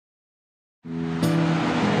Just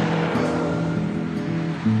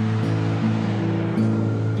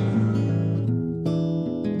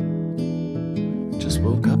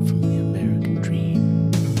woke up from the American dream.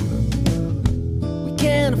 We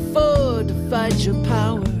can't afford to fight your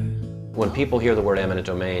power. When people hear the word eminent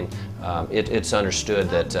domain, it's understood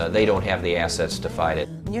that they don't have the assets to fight it.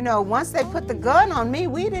 You know, once they put the gun on me,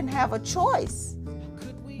 we didn't have a choice.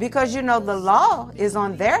 Because, you know, the law is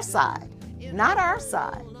on their side, not our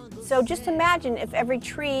side. So just imagine if every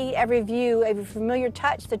tree, every view, every familiar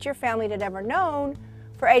touch that your family had ever known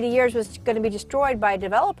for 80 years was going to be destroyed by a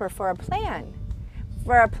developer for a plan,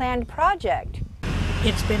 for a planned project.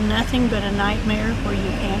 It's been nothing but a nightmare where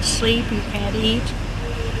you can't sleep, you can't eat,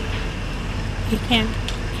 you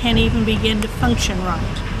can't even begin to function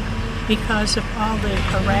right because of all the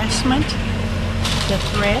harassment, the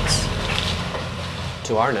threats.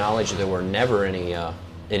 To our knowledge, there were never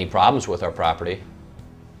any problems with our property.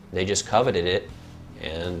 They just coveted it,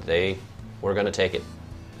 and they were going to take it.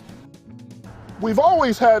 We've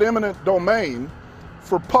always had eminent domain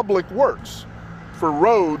for public works, for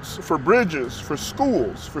roads, for bridges, for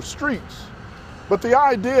schools, for streets. But the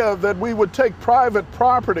idea that we would take private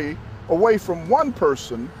property away from one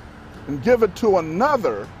person and give it to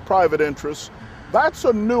another private interest, that's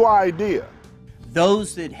a new idea.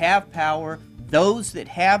 Those that have power, those that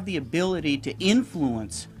have the ability to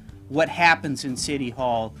influence what happens in City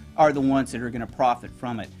Hall are the ones that are going to profit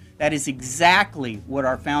from it. That is exactly what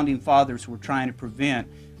our founding fathers were trying to prevent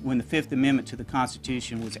when the Fifth Amendment to the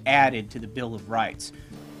Constitution was added to the Bill of Rights.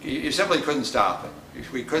 You simply couldn't stop it.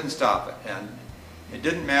 We couldn't stop it. And it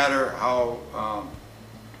didn't matter how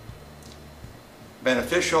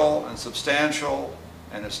beneficial and substantial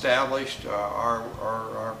and established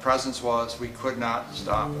our presence was, we could not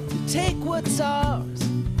stop it. Take what's ours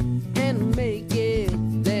and make it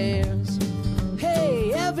theirs.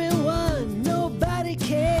 Hey, everyone, nobody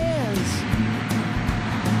cares.